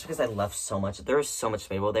grabbed, just because I left so much. There is so much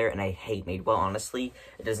Madewell there, and I hate Madewell, honestly.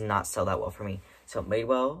 It does not sell that well for me. So,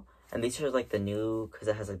 Madewell, and these are, like, the new, because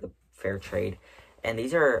it has, like, the fair trade, and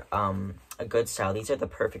these are, a good style. These are the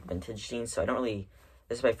perfect vintage jeans, so I don't really,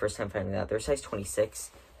 this is my first time finding that. They're size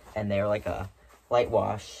 26, and they're, like, a light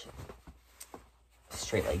wash,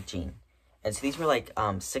 straight leg jean. And so these were, like,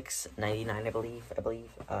 $6.99, I believe,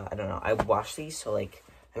 I don't know. I washed these, so, like,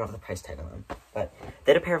 I don't have the price tag on them, but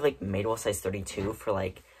they had a pair of, like, Madewell size 32 for,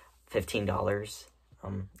 like, $15. I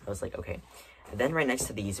was like, okay. And then right next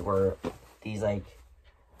to these were these, like,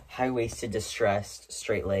 high-waisted, distressed,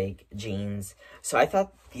 straight-leg jeans. So I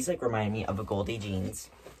thought these, like, remind me of a Goldie jeans,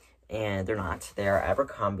 and they're not. They are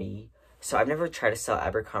Abercrombie. So I've never tried to sell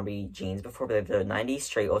Abercrombie jeans before, but they have the 90s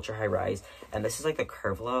straight ultra-high rise, and this is, like, the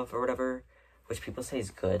Curve Love or whatever, which people say is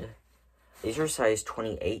good. These are size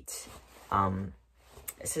 28.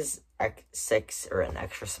 This is X6 or an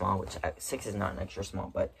extra small, which 6 is not an extra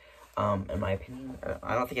small, but in my opinion,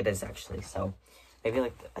 I don't think it is actually. So maybe,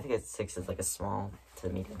 like, I think 6 is, like, a small to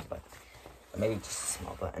the medium, but maybe just a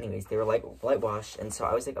small. But anyways, they were light wash, and so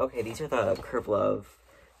I was like, okay, these are the Curve Love,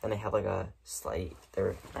 and they have, like, a slight.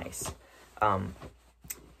 They're nice. Yeah,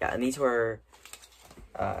 and these were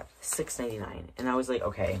 $6.99, and I was like,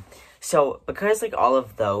 okay. So, because, like, all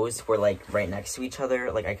of those were, like, right next to each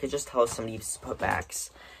other, like, I could just tell somebody's putbacks,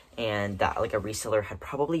 and that, like, a reseller had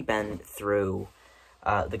probably been through,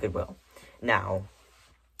 the Goodwill. Now,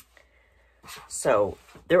 so,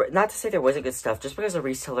 not to say there wasn't good stuff, just because a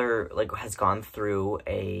reseller, like, has gone through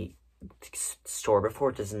a store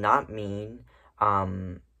before does not mean,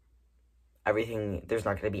 there's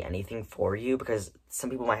not going to be anything for you, because some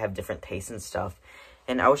people might have different tastes and stuff.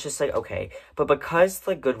 And I was just like, okay. But because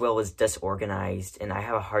the Goodwill was disorganized, and I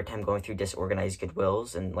have a hard time going through disorganized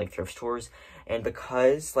Goodwills and, like, thrift stores, and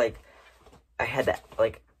because, like, I had that,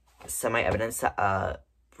 like, semi-evidence that a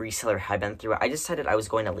reseller had been through it, I decided I was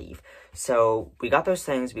going to leave. So we got those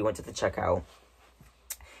things, we went to the checkout,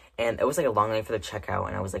 and it was, like, a long line for the checkout,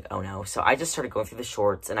 and I was like, oh no. So I just started going through the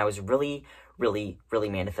shorts, and I was really, really, really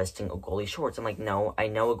manifesting a Goldie shorts. I'm like, no, I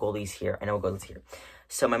know a Goldie's here. I know a Goldie's here.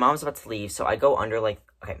 So my mom's about to leave, so I go under, like,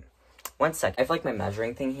 okay, one sec. I have, like, my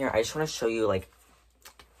measuring thing here. I just want to show you, like,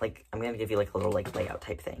 I'm going to give you, like, a little, like, layout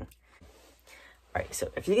type thing. Alright,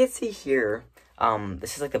 so if you can see here,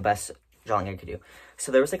 this is, like, the best drawing I could do.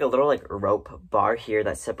 So there was, like, a little, like, rope bar here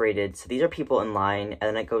that separated. So these are people in line, and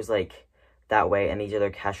then it goes, like, that way, and these are their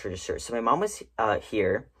cash registers. So my mom was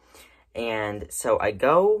here, and so I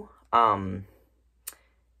go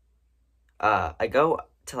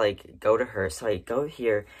to, like, go to her. So I go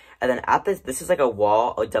here, and then at this is, like, a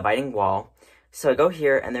wall, a dividing wall. So I go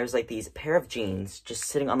here, and there's, like, these pair of jeans just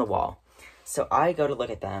sitting on the wall. So I go to look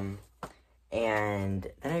at them, and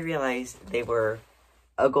then I realized they were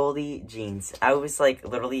a Goldie jeans. I was, like,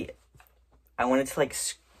 literally, I wanted to, like,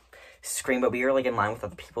 scream, but we were, like, in line with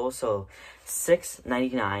other people. So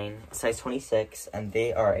 $6.99, size 26, and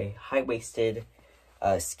they are a high-waisted,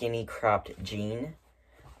 skinny cropped jean.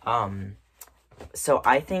 So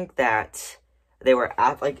I think that they were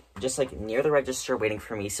at, like, just, like, near the register waiting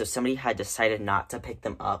for me, so somebody had decided not to pick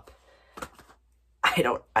them up. I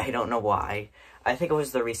don't know why. I think it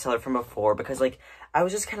was the reseller from before, because, like, I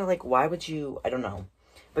was just kind of like, why would you, I don't know.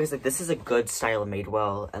 Because, like, this is a good style made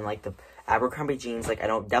well, and, like, the Abercrombie jeans, like,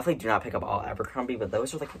 definitely do not pick up all Abercrombie, but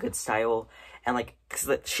those are, like, a good style, and, like, because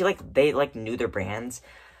they, like, knew their brands.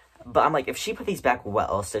 But I'm like, if she put these back, what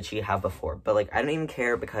else did she have before? But, like, I don't even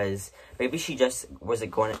care, because maybe she just was,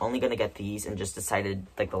 like, only going to get these and just decided,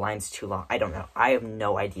 like, the line's too long. I don't know. I have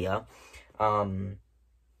no idea. I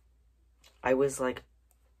was, like,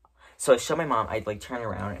 so I showed my mom, I'd, like, turn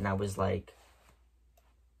around, and I was, like,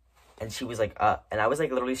 and she was, like, and I was,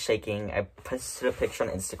 like, literally shaking. I posted a picture on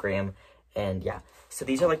Instagram, and, yeah. So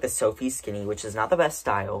these are, like, the Sophie Skinny, which is not the best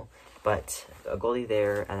style, but a Goldie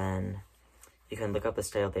there, and then you can look up the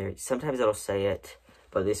style there. Sometimes it'll say it,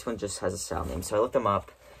 but this one just has a style name. So I looked them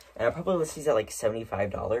up, and I probably list these at, like,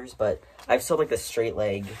 $75, but I've sold, like, the straight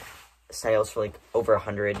leg styles for, like, over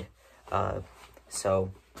 100.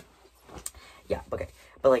 So, yeah, okay.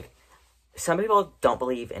 But, like, some people don't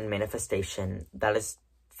believe in manifestation. That is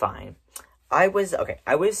fine. I was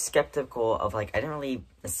skeptical of, like, I didn't really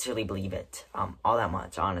necessarily believe it, all that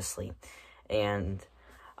much, honestly. And,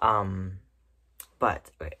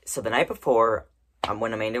 but, okay, so the night before,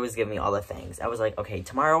 when Amanda was giving me all the things, I was like, okay,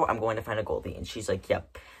 tomorrow I'm going to find a Goldie. And she's like,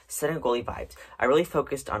 yep, setting a Goldie vibes. I really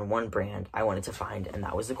focused on one brand I wanted to find, and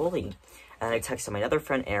that was a Goldie. And I texted my other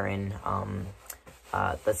friend, Erin,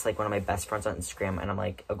 that's, like, one of my best friends on Instagram, and I'm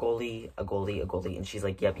like, a Goldie, a Goldie, a Goldie. And she's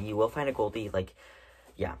like, yep, you will find a Goldie, like,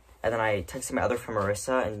 yeah. And then I texted my other friend,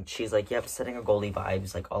 Marissa, and she's like, yep, setting a Goldie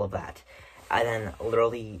vibes, like, all of that. And then,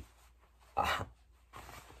 literally, I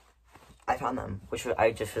found them, which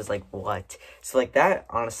I just was like, what? So, like, that,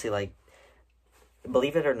 honestly, like,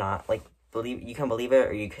 believe it or not, like, you can believe it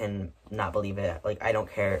or you can not believe it. Like, I don't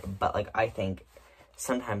care, but, like, I think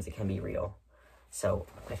sometimes it can be real. So,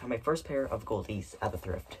 I found my first pair of Goldies at the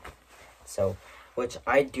thrift. So, which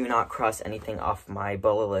I do not cross anything off my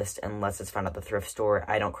BOLO list unless it's found at the thrift store.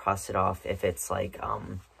 I don't cross it off if it's, like,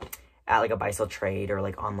 at, like, a buy-sell trade or,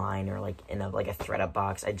 like, online or, like, in a, like, a thread-up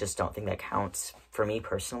box. I just don't think that counts for me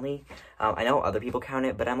personally. I know other people count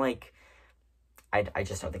it, but I'm, like, I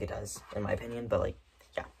just don't think it does, in my opinion. But, like,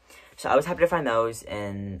 yeah. So I was happy to find those,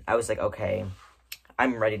 and I was like, okay,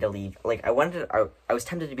 I'm ready to leave. Like, I was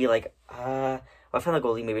tempted to be like, well, I found the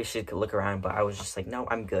Goldie, maybe I should look around, but I was just like, no,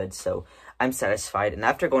 I'm good. So I'm satisfied. And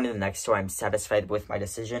after going to the next store, I'm satisfied with my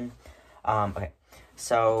decision. Okay.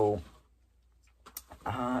 So,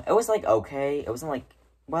 it was, like, okay. It wasn't, like,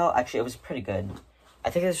 well, actually, it was pretty good. I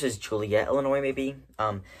think this was Juliet, Illinois, maybe.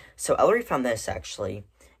 So Ellery found this, actually,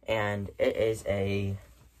 and it is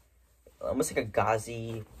almost like a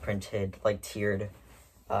gauzy printed, like, tiered,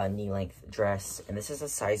 knee-length dress, and this is a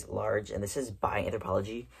size large, and this is by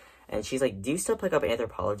Anthropologie. And she's like, do you still pick up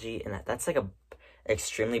Anthropologie? And that's, like, a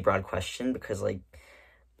extremely broad question, because, like,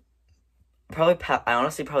 I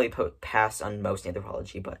honestly probably pass on most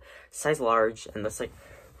Anthropologie, but size large, and that's, like,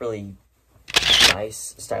 really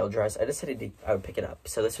nice style dress. I decided I would pick it up.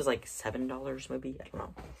 So this was, like, $7 maybe? I don't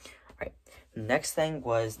know. Alright. Next thing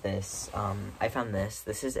was this. I found this.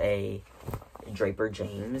 This is a Draper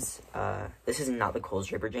James. This is not the Kohl's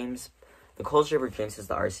Draper James. The Kohl's Draper James is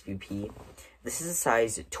the RSVP. This is a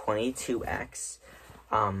size 22X.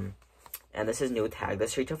 And this is new tag.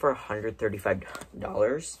 This retail for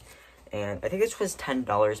 $135. And I think this was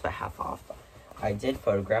 $10 but half off. I did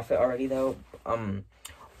photograph it already though.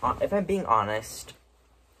 If I'm being honest,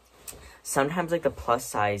 sometimes, like, the plus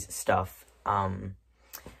size stuff,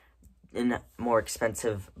 in more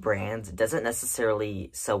expensive brands doesn't necessarily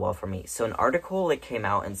sell well for me. So an article, like, came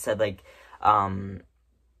out and said, like,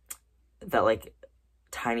 that, like,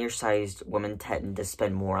 tinier sized women tend to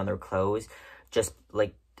spend more on their clothes, just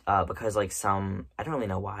like because like some, I don't really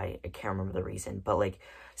know why, I can't remember the reason, but like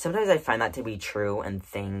sometimes I find that to be true, and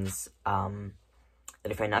things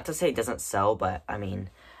that I find, not to say it doesn't sell, but I mean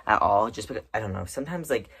at all, just because I don't know, sometimes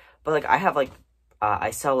like, but like I have like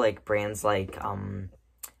I sell like brands like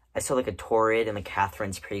I sell like a Torrid and like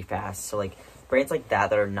Catherine's pretty fast, so like brands like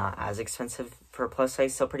that are not as expensive for plus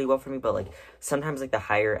size sell pretty well for me, but like sometimes like the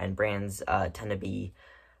higher end brands tend to be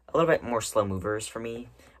a little bit more slow movers for me.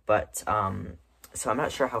 But so I'm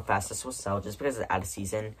not sure how fast this will sell, just because it's out of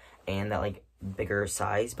season and that like bigger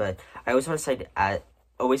size. But I always want to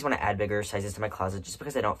add bigger sizes to my closet, just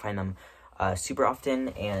because I don't find them super often,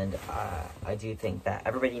 and I do think that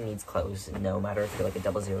everybody needs clothes, no matter if you're like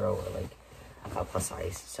a 00 or like plus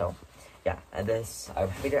size. So yeah, and I'm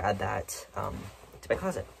happy to add that to my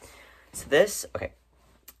closet. So this, okay,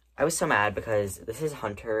 I was so mad because this is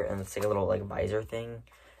Hunter, and it's like a little like visor thing,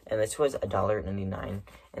 and this was $1.99,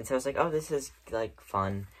 and so I was like, oh, this is like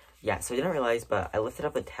fun. Yeah, so I didn't realize, but I lifted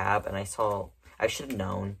up the tab and I should have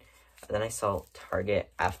known. Then I saw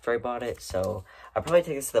Target after I bought it, so I'll probably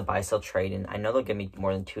take this to the buy sell trade, and I know they'll give me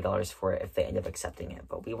more than $2 for it if they end up accepting it,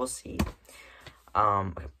 but we will see.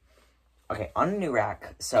 Okay, on a new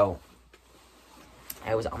rack. So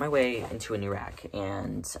I was on my way into a new rack,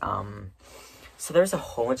 and so there's a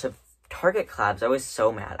whole bunch of Target collabs. I was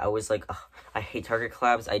so mad. I was like, ugh, I hate Target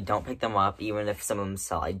collabs. I don't pick them up, even if some of them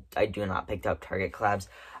sell. I do not pick up Target collabs.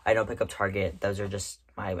 I don't pick up Target. Those are just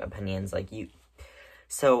my opinions. Like you.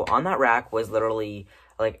 So on that rack was literally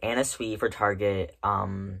like Anna Sui for Target,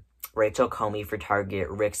 Rachel Comey for Target,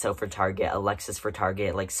 Resell for Target, Alexis for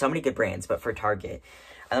Target, like so many good brands, but for Target.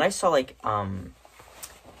 And then I saw like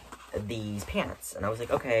these pants, and I was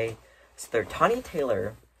like, okay, so they're Tanya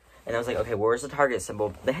Taylor, and I was like, okay, where's the Target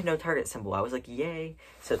symbol? They had no Target symbol. I was like, yay.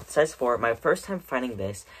 So it says for my first time finding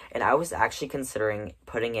this, and I was actually considering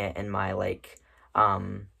putting it in my like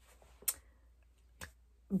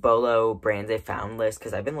Bolo brands I found list,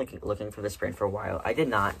 because I've been looking for this brand for a while. I did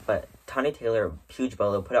not, but Tanya Taylor, huge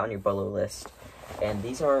Bolo, put it on your Bolo list. And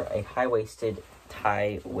these are a high-waisted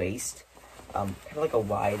tie waist, kind of like a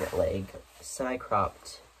wide leg,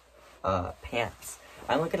 semi-cropped pants.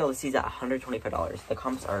 I'm looking at list these at $125. The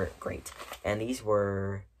comps are great, and these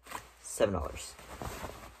were $7.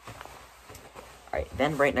 Alright,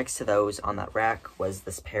 then right next to those on that rack was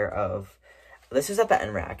this pair of, this was at the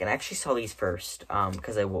end rack, and I actually saw these first,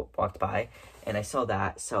 because I walked by, and I saw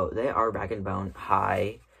that. So they are Rag & Bone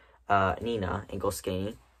High Nina ankle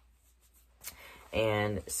skinny,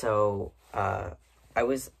 and so I'm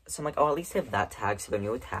like, oh, at least they have that tag, so they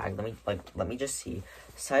knew a tag. Let me just see,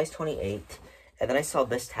 size 28, and then I saw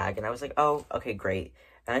this tag, and I was like, oh, okay, great,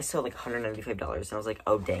 and I saw like $195, and I was like,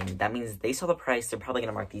 oh, dang, that means they saw the price, they're probably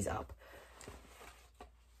gonna mark these up.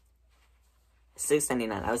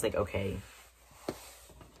 $6.99, I was like, okay.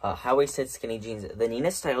 High-waisted skinny jeans. The Nina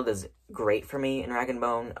style does great for me in Rag &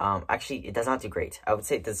 Bone. Actually, it does not do great. I would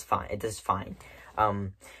say it does fine. It does fine.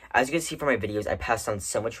 As you can see from my videos, I passed on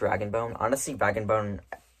so much Rag & Bone. Honestly, Rag & Bone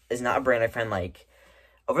is not a brand I find, like,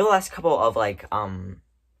 over the last couple of, like,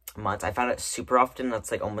 months, I found it super often. That's,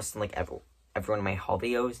 like, almost in, like, every one of my haul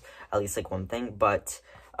videos, at least, like, one thing. But,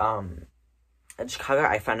 in Chicago,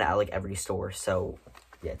 I found it at, like, every store. So,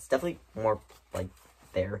 yeah, it's definitely more, like,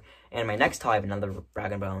 there. And my next haul, I have another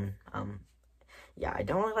Rag & Bone. Yeah, I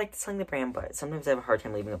don't really like selling the brand, but sometimes I have a hard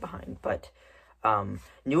time leaving it behind. But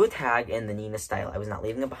new tag in the Nina style, I was not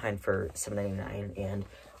leaving it behind for $7.99. And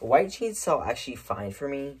white jeans sell actually fine for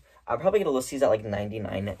me. I'm probably going to list these at like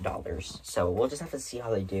 $99. So we'll just have to see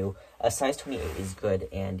how they do. A size 28 is good,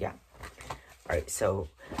 and yeah. Alright, so,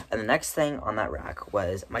 and the next thing on that rack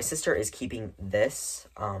was, my sister is keeping this.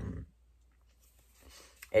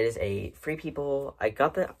 It is a Free People. I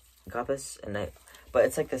got this, but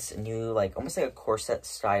it's like this new, like, almost like a corset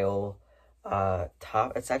style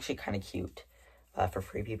top. It's actually kind of cute for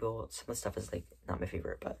Free People. Some of the stuff is, like, not my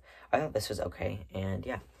favorite, but I thought this was okay, and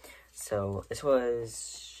yeah. So, this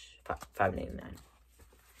was $5.99.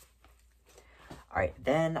 Alright,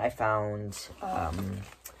 then I found, I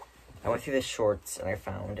went through the shorts, and I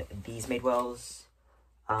found these Madewells.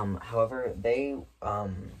 However,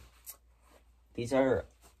 these are,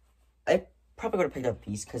 I probably would have picked up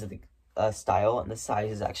these because of the style, and the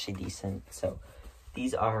size is actually decent. So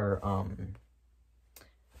these are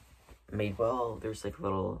Madewell. There's like a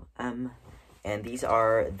little M, and these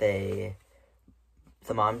are the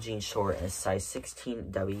mom jean short in a size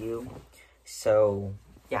 16W. So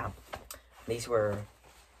yeah, these were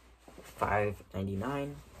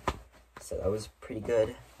 $5.99. So that was pretty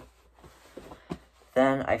good.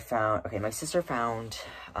 Then I found, okay, my sister found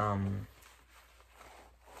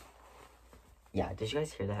yeah, did you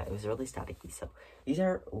guys hear that? It was really staticky. So these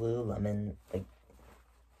are Lululemon, like,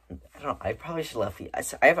 I don't know, I probably should have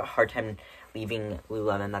left I have a hard time leaving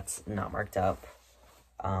Lululemon that's not marked up.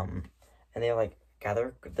 And they're like,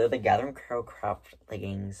 they're the Gathering Crow crop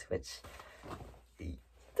leggings, which,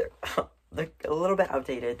 they're a little bit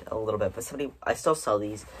outdated, a little bit, but I still sell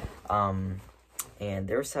these, and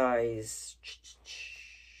they're size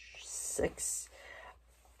 6.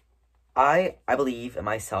 I believe in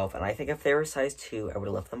myself, and I think if they were size 2, I would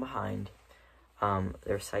have left them behind.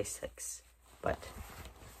 They're size 6, but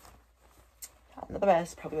not the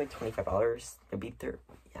best. Probably like $25. Maybe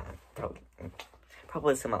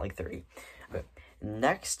probably some at like 30. Okay.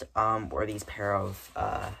 Next, were these pair of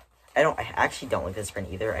I actually don't like this brand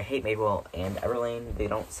either. I hate Madewell and Everlane. They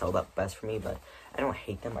don't sell that best for me, but I don't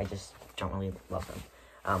hate them. I just don't really love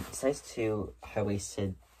them. Size 2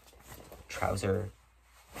 high-waisted trouser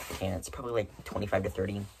pants, probably like 25 to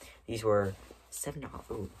 30. These were $7.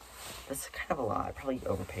 Ooh, that's kind of a lot. I probably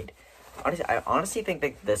overpaid. Honestly, I honestly think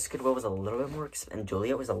that this Goodwill was a little bit more and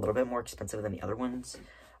Juliet was a little bit more expensive than the other ones.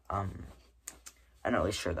 I'm not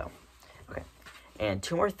really sure though. Okay, and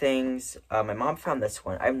 2 more things. My mom found this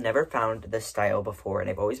one. I've never found this style before, and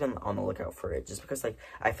I've always been on the lookout for it, just because like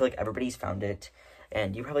I feel like everybody's found it,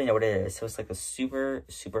 and you probably know what it is. So it's like a super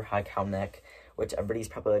high cow neck, which everybody's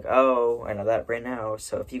probably like, oh, I know that right now.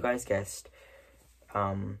 So if you guys guessed,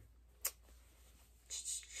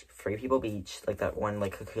 Free People Beach, like that one,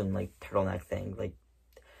 like cocoon, like turtleneck thing, like,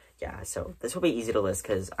 yeah. So this will be easy to list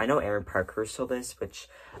because I know Erin Parker sold this, which,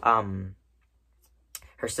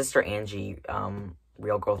 her sister Angie,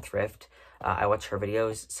 Real Girl Thrift, I watch her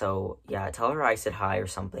videos. So yeah, tell her I said hi or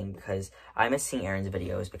something, because I miss seeing Erin's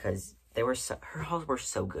videos because her hauls were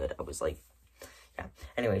so good. I was like, yeah.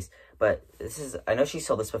 Anyways, but I know she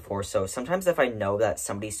sold this before, so sometimes if I know that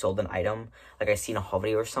somebody sold an item, like I seen a haul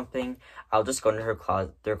video or something, I'll just go into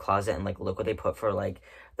their closet and like look what they put for like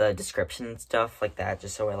the description and stuff like that,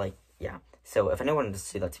 just so I like, yeah. So if anyone wants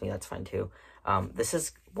to do that to me, that's fine too. This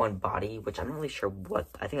is one body, which I'm not really sure what,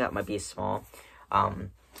 I think that might be a small. I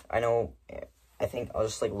think I'll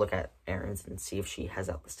just like look at Erin's and see if she has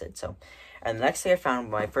that listed. So, and the next thing I found,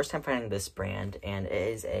 my first time finding this brand, and it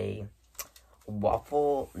is a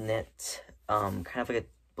waffle knit, kind of like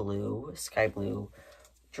a sky blue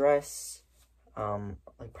dress,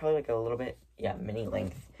 like probably like a little bit, yeah, mini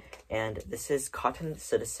length. And this is Cotton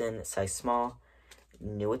Citizen, size small,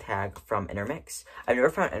 new tag from Intermix. I've never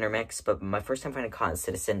found Intermix, but my first time finding Cotton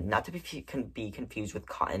Citizen, not to be confused with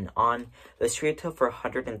Cotton On. This retail for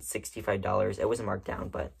 $165. It wasn't marked down,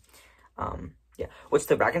 but yeah. Which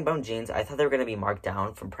the Rag & Bone jeans, I thought they were going to be marked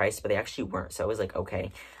down from price, but they actually weren't. So I was like,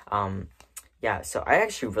 okay. Yeah, so I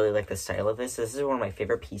actually really like the style of this. This is one of my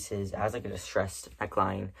favorite pieces. It has like a distressed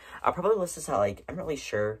neckline. I'll probably list this out, like, I'm not really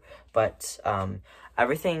sure, but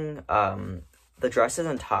everything, the dresses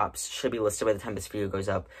and tops should be listed by the time this video goes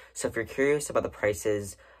up. So if you're curious about the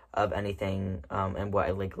prices of anything and what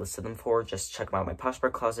I like listed them for, just check them out on my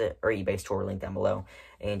Poshmark Closet or eBay store, link down below.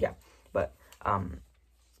 And yeah, but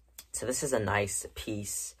so this is a nice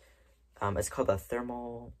piece. It's called the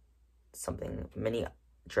Thermal something mini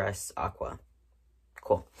dress aqua.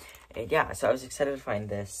 Cool. And yeah, so I was excited to find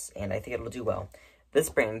this, and I think it'll do well. This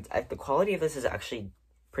brand, the quality of this is actually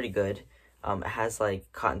pretty good. It has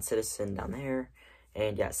like Cotton Citizen down there,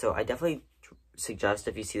 and yeah, so I definitely suggest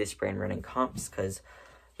if you see this brand running comps, because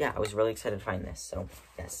yeah, I was really excited to find this. So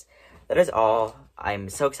yes, that is all. I'm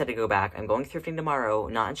so excited to go back. I'm going thrifting tomorrow,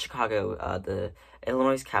 not in Chicago, the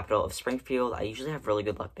Illinois capital of Springfield. I usually have really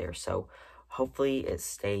good luck there, so hopefully it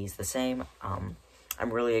stays the same.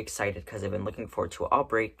 I'm really excited because I've been looking forward to all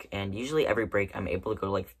break, and usually every break I'm able to go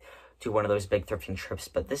like do one of those big thrifting trips,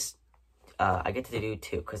 but this I get to do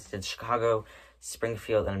too, because it's Chicago,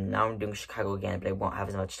 Springfield, and now I'm doing Chicago again, but I won't have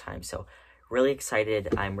as much time. So really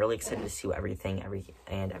excited. I'm really excited to see everything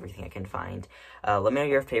I can find. Let me know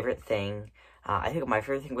your favorite thing. I think my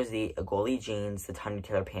favorite thing was the Goalie jeans, the Tanya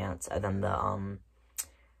Taylor pants, and then the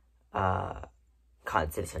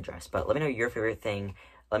Cotton Citizen dress. But let me know your favorite thing.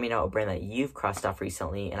 Let me know a brand that you've crossed off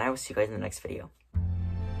recently, and I will see you guys in the next video.